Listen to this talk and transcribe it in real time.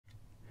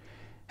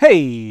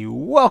Hey,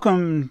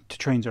 welcome to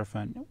TrainWorld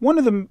Fun. One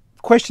of the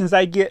questions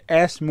I get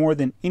asked more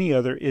than any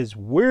other is,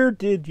 where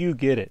did you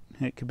get it?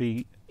 It could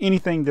be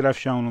anything that I've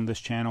shown on this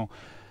channel,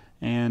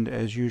 and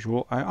as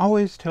usual, I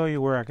always tell you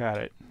where I got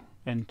it,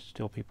 and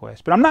still people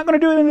ask. But I'm not going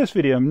to do it in this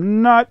video.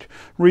 I'm not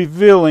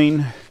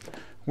revealing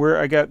where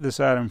I got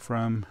this item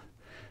from,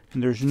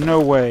 and there's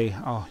no way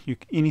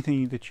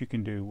anything that you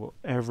can do will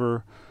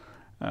ever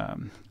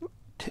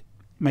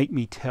make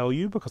me tell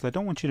you, because I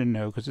don't want you to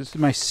know, because it's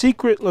my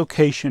secret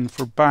location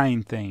for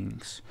buying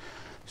things.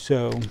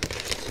 So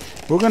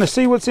we're going to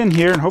see what's in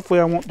here, and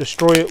hopefully I won't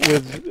destroy it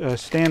with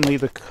Stanley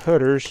the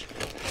cutters.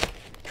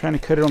 I'm trying to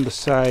cut it on the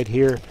side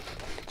here.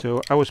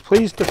 So I was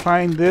pleased to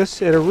find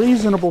this at a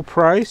reasonable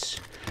price,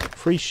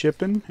 free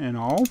shipping and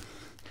all.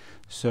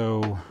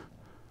 So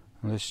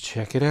let's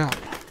check it out.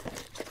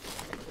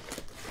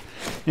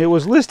 It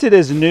was listed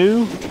as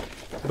new,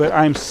 but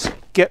I'm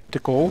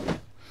skeptical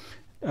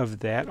of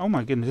that. Oh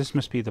my goodness, this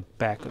must be the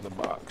back of the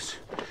box.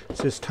 It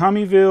says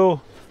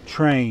Tomyville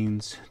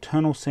Trains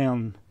Tunnel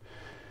Sound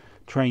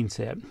Train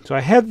Set. So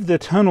I have the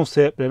tunnel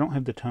set, but I don't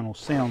have the tunnel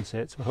sound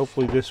set. So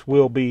hopefully this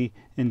will be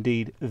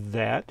indeed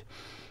that.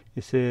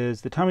 It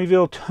says the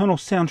Tomyville Tunnel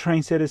Sound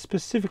Train Set is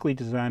specifically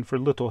designed for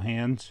little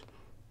hands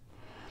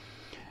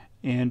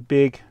and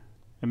big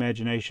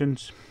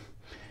imaginations.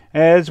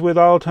 As with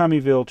all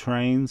Tomyville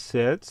train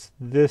sets,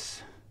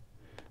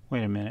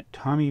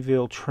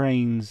 Tomyville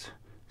trains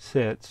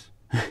sets.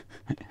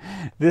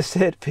 This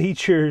set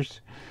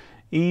features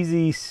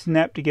easy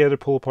snap together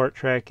pull apart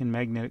track and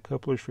magnetic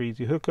couplers for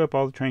easy hookup.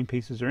 All the train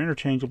pieces are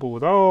interchangeable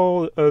with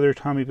all other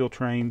Tomyville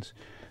trains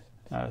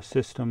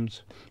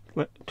systems.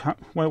 Why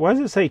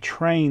does it say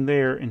train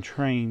there and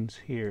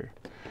trains here?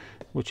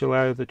 Which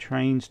allow the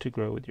trains to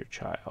grow with your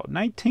child.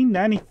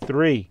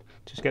 1993.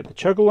 Just got the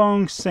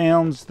chug-along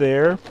sounds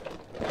there.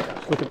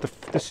 Look at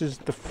this is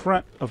the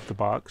front of the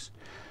box.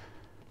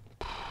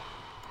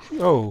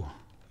 Oh,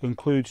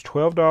 includes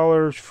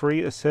 $12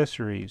 free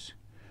accessories.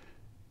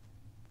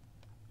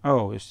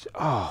 It's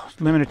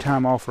limited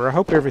time offer. I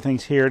hope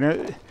everything's here.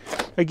 And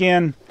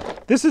again,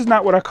 this is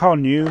not what I call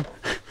new,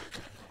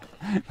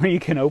 where you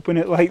can open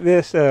it like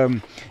this.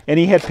 And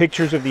he had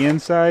pictures of the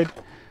inside.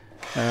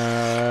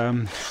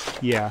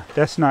 Yeah,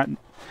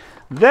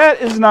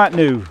 that is not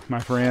new, my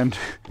friend.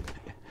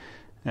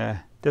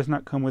 Does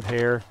not come with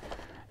hair.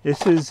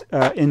 This is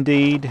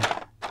indeed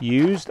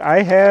used.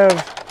 I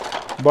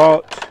have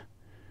bought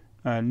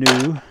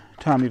new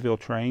Tomyville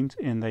trains,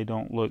 and they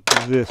don't look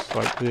like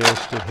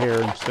this with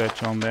hair and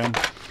such on them.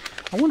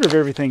 I wonder if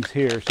everything's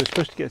here.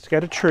 So it's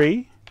got a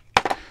tree.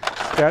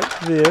 It's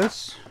got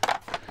this.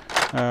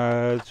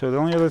 So the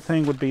only other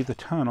thing would be the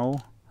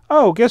tunnel.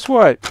 Oh, guess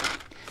what?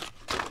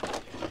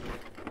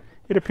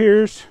 It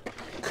appears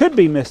could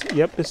be missing.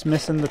 Yep, it's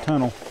missing the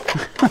tunnel.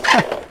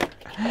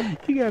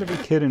 You gotta be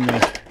kidding me.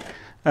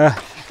 And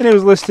it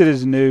was listed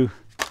as new.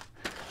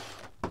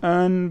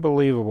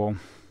 Unbelievable.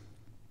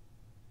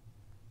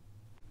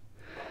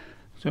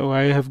 So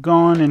I have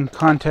gone and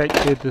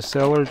contacted the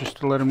seller just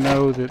to let him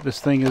know that this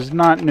thing is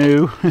not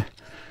new,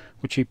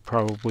 which he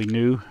probably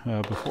knew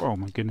before. Oh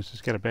my goodness,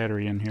 it's got a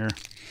battery in here.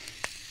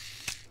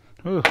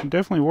 Oh, it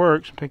definitely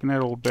works. I'm taking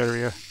that old battery.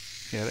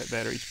 Yeah, that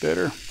battery's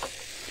better.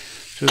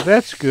 So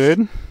that's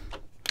good.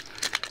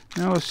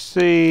 Now let's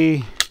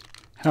see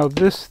how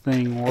this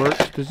thing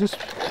works. Does this...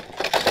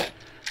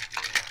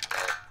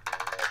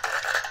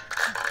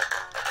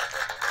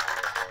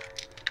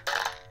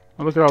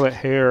 Oh, look at all that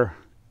hair.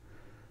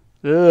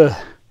 Ugh.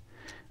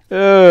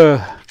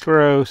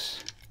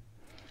 Gross.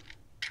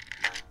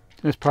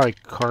 It's probably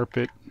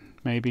carpet,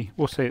 maybe.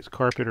 We'll say it's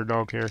carpet or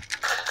dog hair.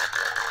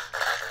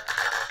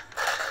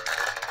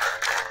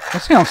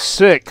 That sounds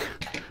sick.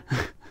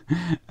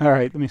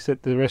 Alright, let me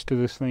set the rest of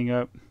this thing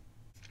up.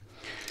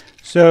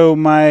 So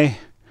my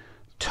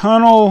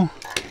tunnel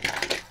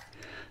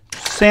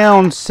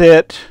sound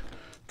set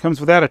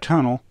comes without a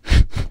tunnel.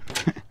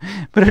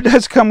 But it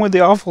does come with the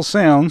awful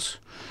sounds.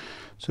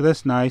 So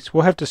that's nice.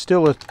 We'll have to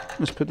still...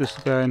 let's put this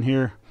guy in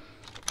here.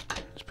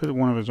 Let's put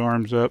one of his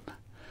arms up.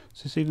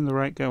 Is this even the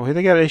right guy? Well,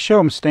 they show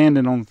him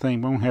standing on the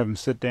thing, but we won't have him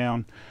sit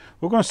down.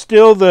 We're going to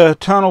steal the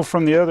tunnel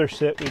from the other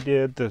set we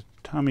did, the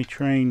Tommy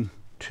Train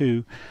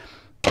 2.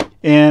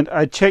 And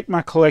I checked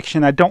my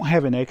collection. I don't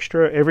have an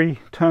extra. Every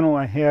tunnel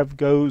I have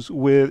goes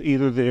with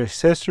either the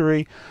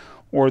accessory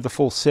or the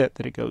full set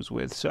that it goes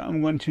with. So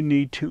I'm going to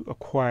need to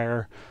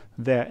acquire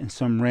that in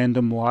some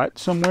random lot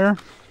somewhere.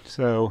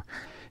 So...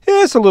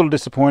 yeah, it's a little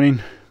disappointing,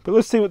 but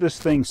let's see what this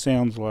thing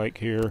sounds like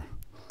here.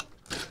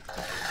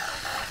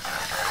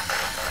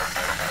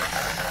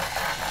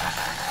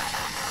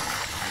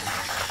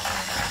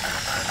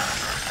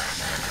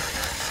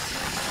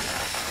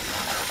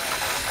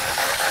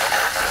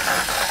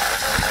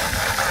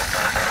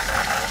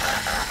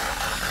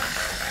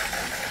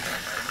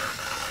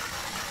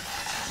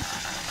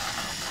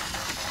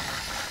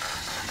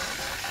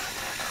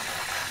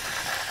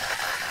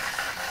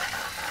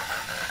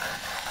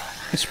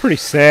 It's pretty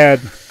sad.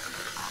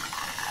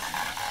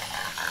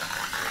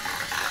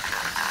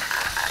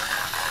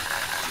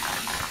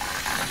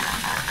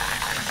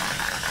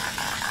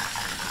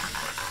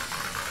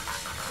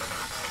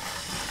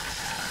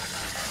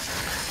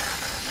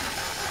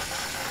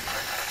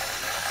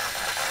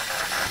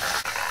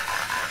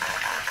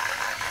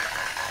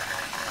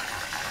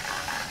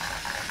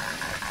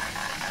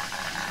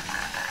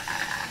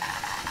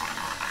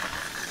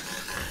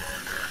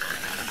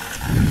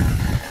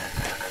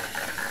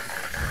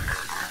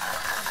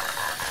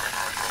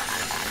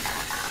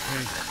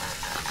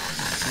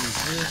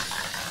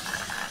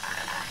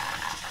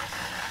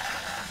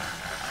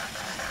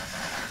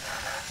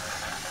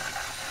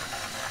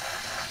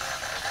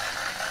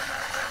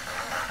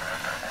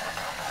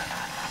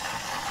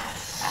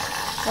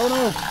 Oh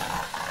no!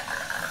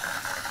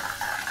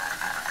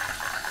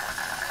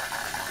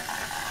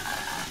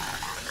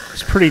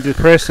 It's pretty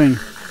depressing.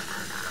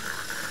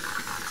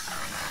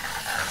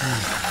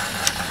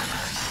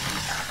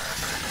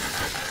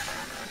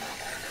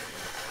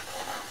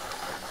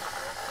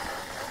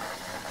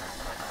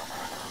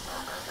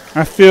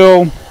 I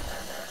feel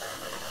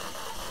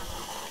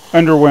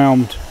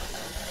underwhelmed.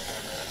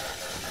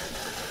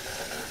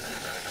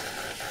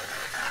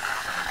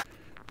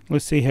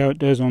 Let's see how it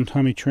does on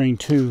Tommy Train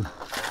 2.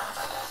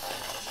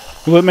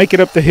 Will it make it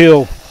up the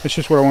hill? That's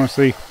just what I want to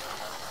see.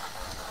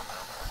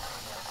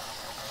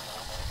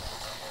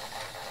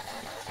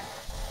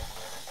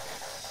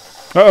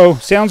 Uh-oh,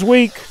 sounds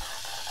weak.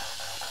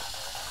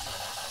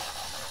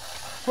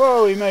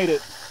 Whoa, he made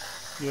it.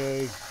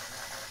 Yay.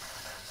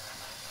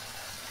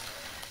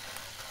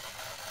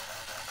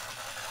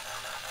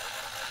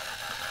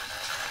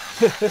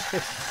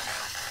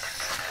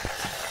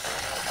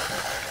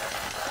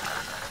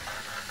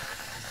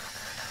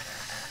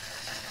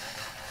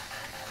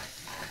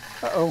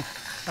 Uh-oh,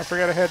 I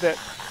forgot I had that.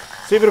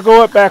 See if it'll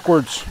go up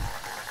backwards.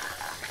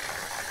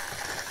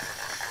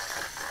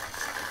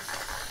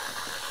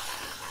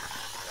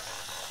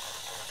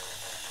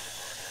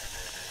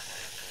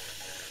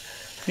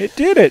 It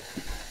did it.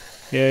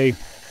 Yay.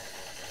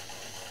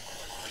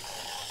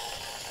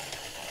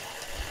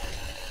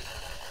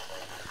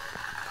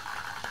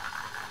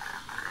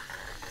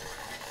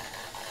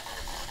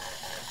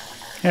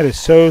 That is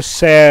so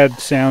sad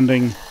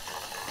sounding.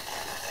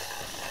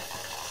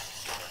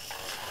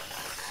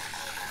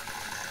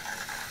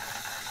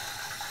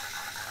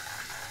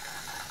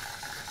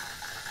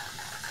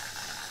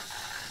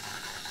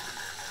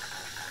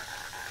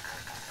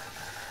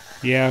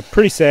 Yeah,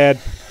 pretty sad.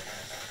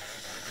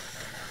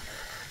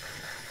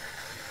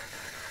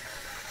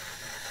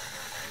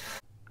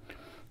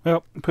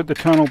 Well, put the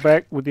tunnel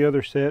back with the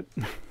other set.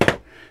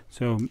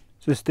 So,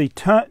 just the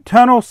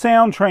tunnel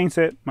sound train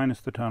set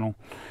minus the tunnel.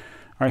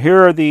 All right,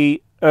 here are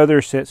the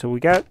other sets. So we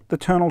got the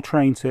tunnel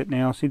train set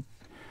now. See,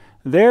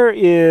 there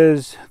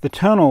is the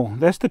tunnel.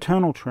 That's the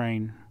tunnel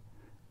train.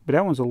 But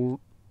that one's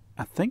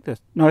I think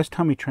that's, no, that's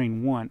Tommy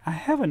Train 1. I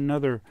have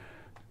another,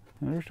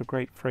 there's a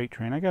great freight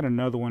train. I got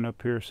another one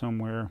up here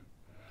somewhere.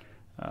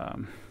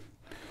 So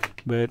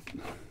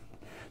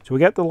we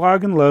got the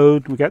log and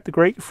load. We got the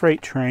great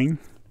freight train.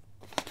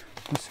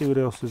 Let's see what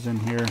else is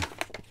in here.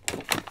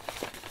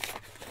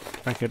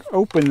 If I could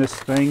open this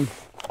thing.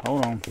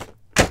 Hold on.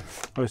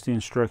 Oh, it's the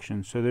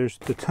instructions. So there's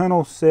the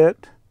tunnel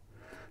set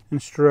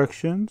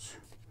instructions.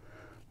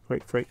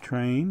 Great freight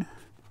train.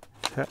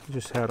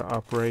 Just how to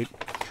operate.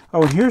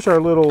 Oh, and here's our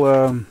little,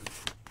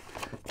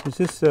 is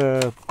this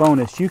a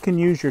bonus? You can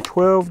use your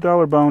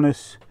 $12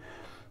 bonus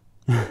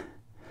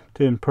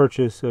to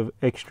purchase of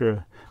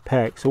extra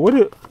packs.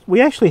 So we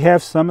actually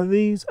have some of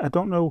these. I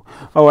don't know.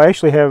 Oh, I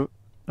actually have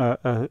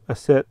a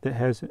set that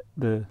has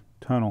the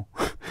tunnel.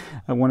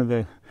 One of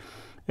the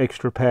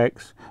extra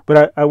packs.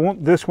 But I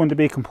want this one to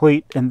be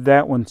complete and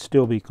that one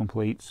still be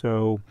complete.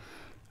 So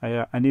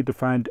I need to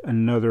find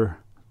another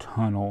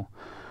tunnel.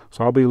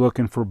 So I'll be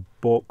looking for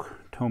bulk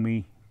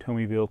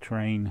Tomyville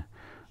train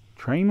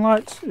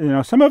lots. You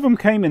know, some of them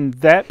came in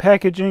that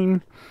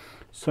packaging.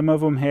 Some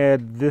of them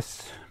had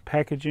this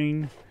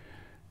packaging.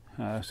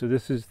 So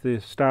this is the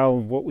style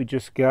of what we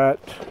just got.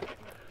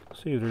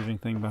 Let's see if there's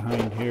anything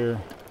behind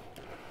here.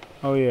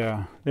 Oh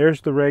yeah,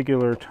 there's the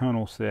regular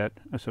tunnel set.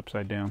 That's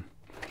upside down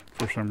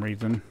for some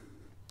reason.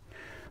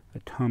 The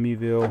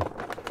Tomyville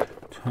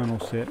tunnel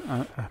set.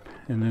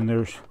 And then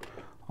there's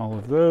all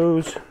of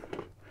those.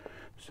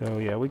 So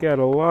yeah, we got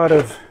a lot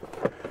of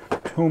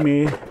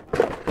Tomy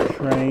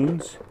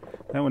trains.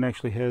 That one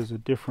actually has a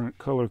different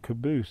color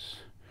caboose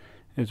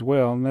as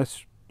well. And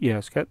that's, yeah,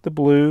 it's got the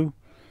blue.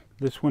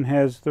 This one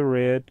has the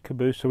red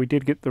caboose. So we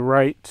did get the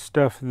right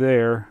stuff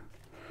there.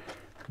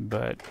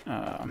 But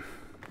yeah,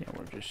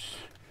 we're just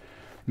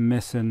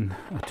missing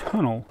a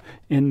tunnel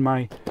in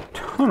my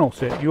tunnel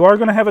set. You are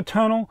going to have a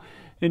tunnel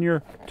in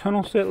your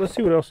tunnel set. Let's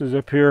see what else is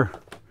up here.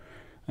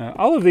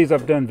 All of these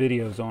I've done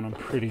videos on, I'm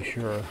pretty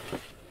sure.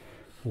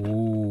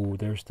 Ooh,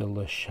 there's the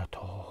Le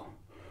Chateau.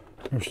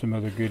 There's some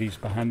other goodies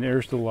behind.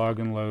 There's the log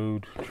and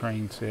load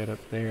train set up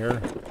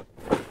there.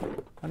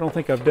 I don't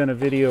think I've done a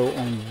video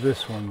on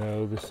this one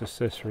though, this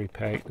accessory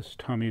pack, this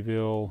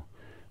Tomyville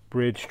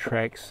bridge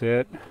track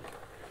set.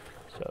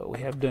 So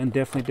we have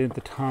definitely did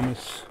the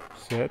Thomas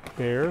set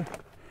there.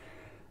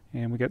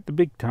 And we got the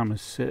big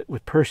Thomas set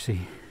with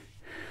Percy.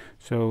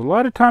 So a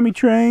lot of Tommy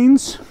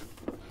trains.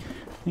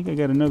 I think I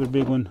got another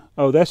big one.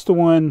 Oh, that's the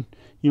one,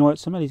 you know what,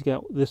 somebody's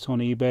got this on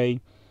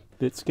eBay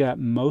that's got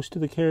most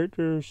of the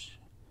characters.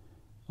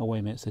 Oh, wait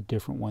a minute, it's a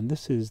different one.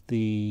 This is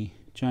the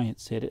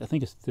giant set. I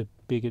think it's the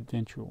big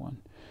adventure one.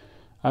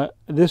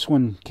 This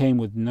one came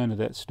with none of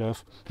that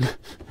stuff.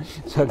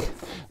 So I'm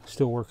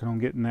still working on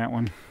getting that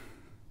one.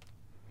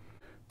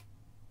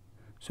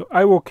 So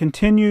I will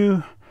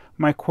continue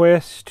my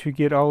quest to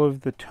get all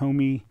of the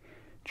Tomy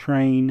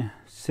train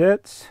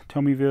sets,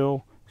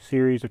 Tomyville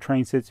series of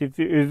train sets.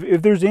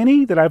 If there's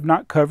any that I've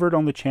not covered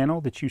on the channel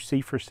that you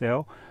see for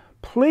sale,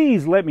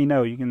 please let me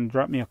know. You can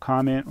drop me a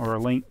comment or a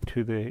link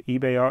to the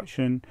eBay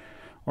auction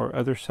or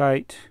other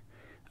site.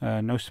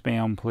 No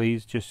spam,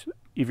 please. Just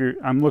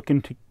I'm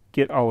looking to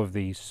get all of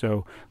these.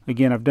 So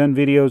again, I've done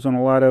videos on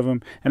a lot of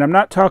them, and I'm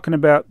not talking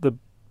about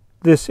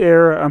this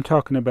era. I'm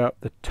talking about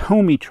the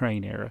Tomy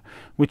train era,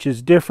 which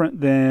is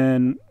different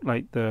than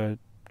like the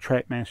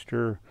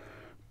Trackmaster.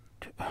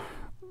 All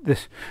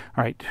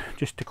right,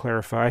 just to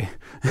clarify,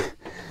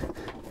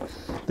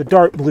 the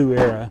dark blue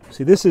era.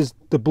 See, this is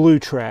the blue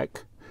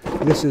track.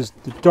 This is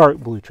the dark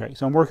blue track.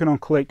 So I'm working on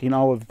collecting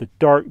all of the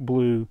dark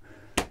blue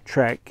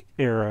track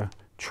era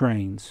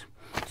trains.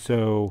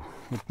 So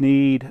we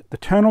need the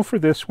tunnel for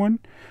this one.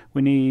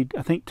 We need,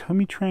 I think,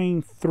 Tomy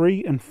train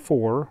 3 and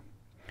 4.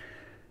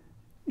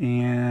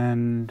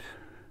 And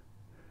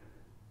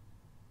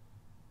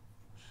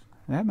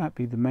that might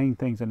be the main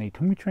things I need.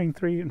 Tomy train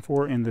 3 and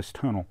 4 in this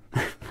tunnel.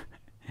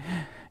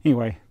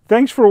 Anyway,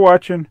 thanks for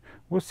watching.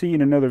 We'll see you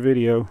in another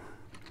video.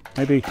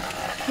 Maybe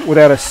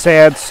without a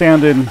sad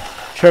sounding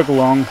chug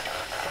along.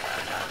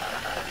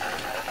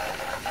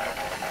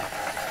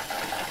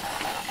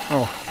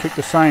 Oh, took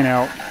the sign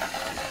out.